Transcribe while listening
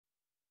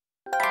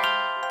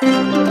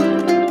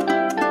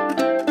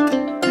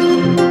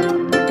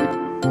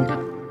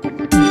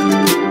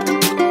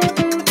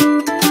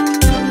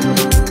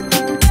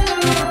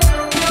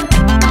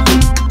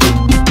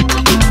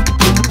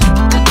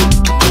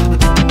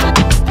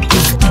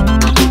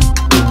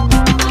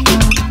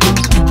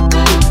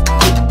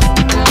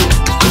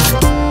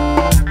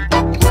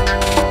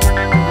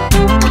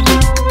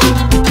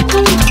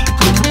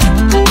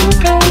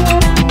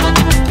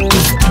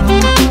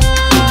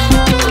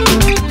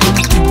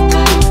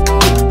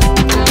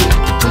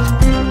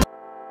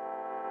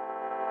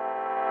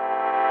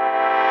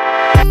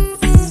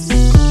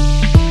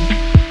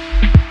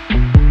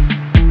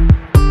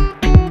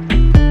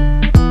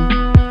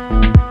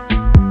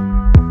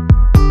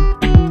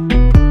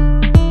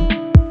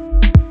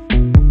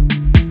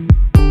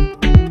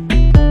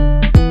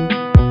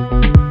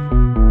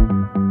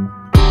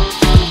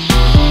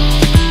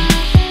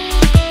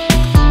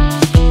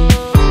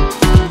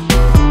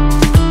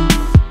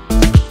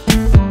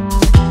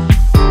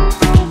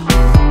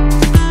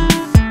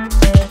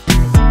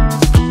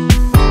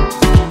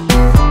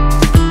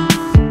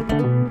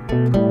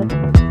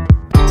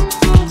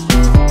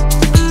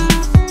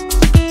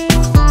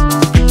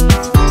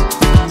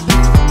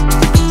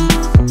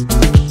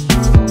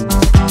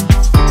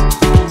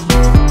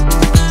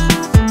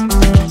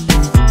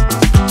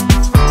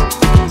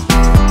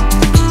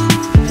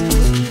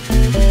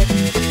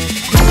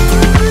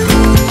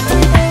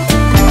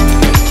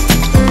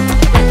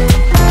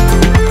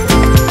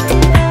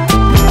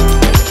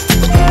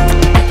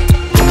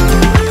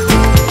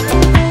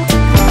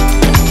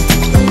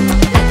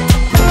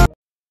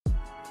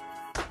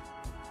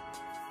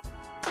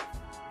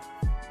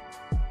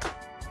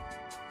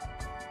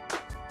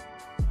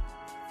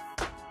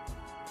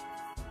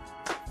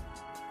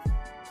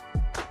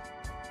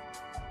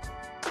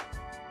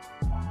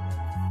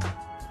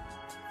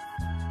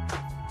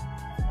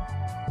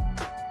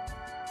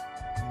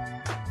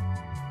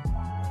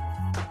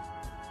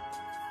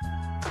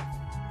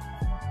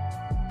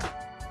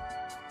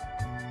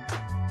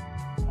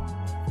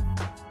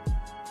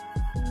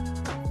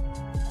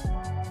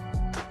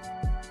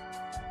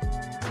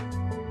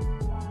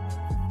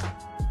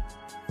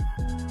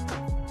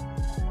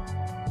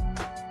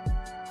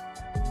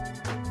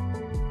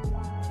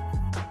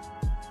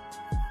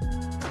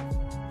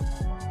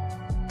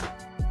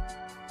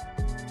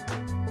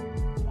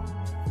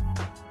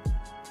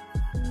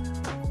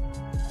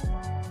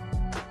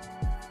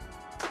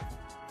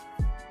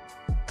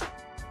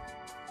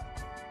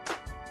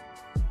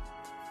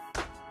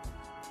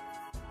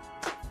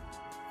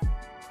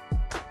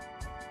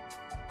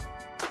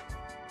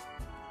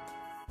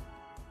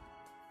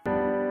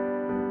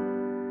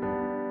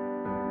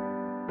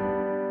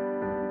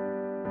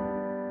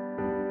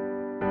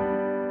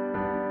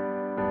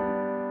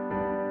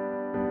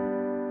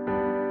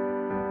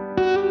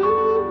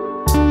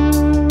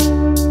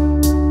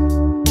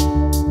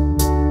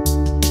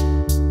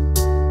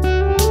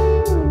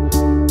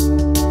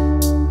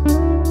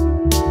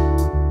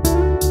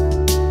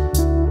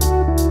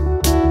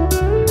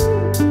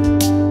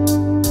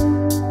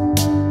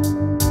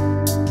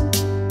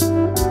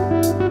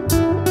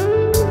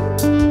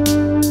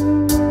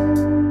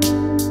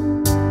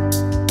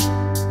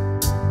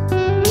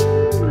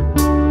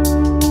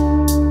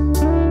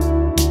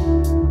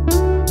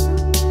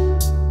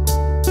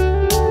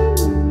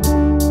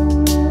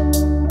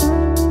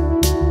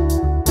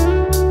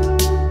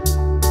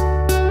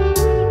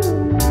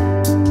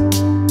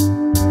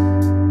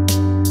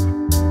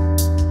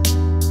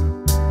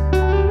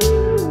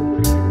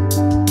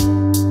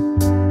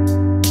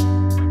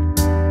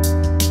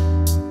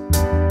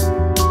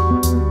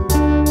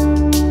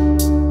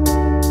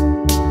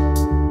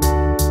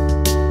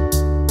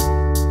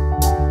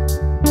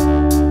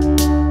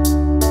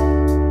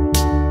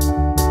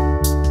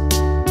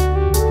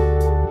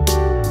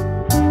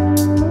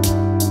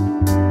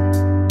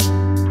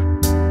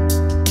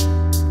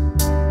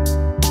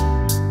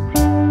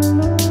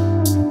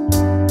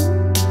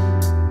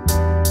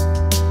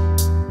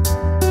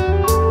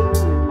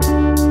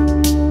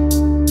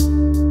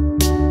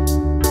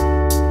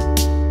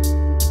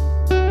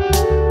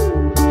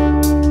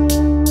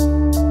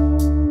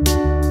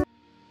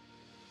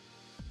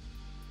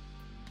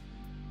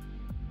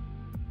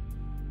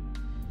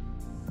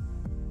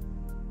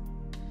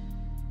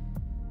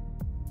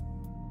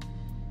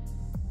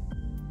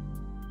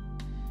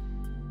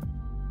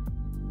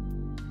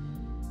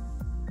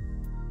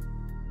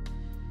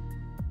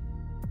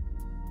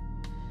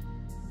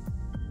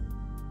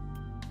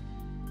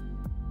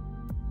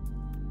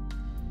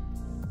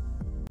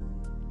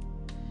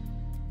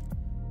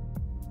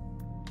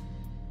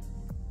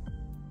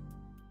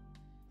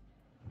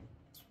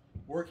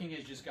Working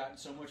has just gotten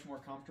so much more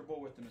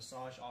comfortable with the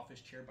massage office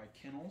chair by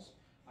Kinnls.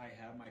 I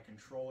have my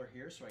controller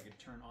here so I could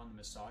turn on the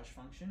massage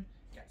function.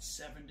 Got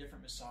 7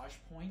 different massage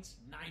points,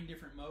 9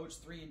 different modes,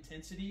 3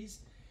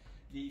 intensities.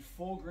 The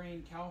full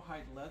grain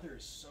cowhide leather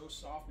is so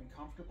soft and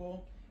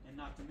comfortable, and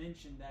not to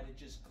mention that it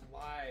just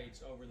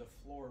glides over the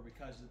floor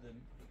because of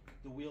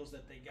the wheels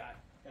that they got.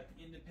 Got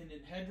the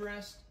independent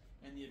headrest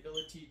and the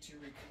ability to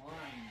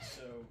recline.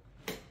 So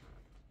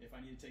if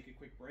I need to take a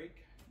quick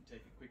break, I can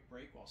take a quick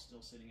break while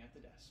still sitting at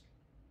the desk.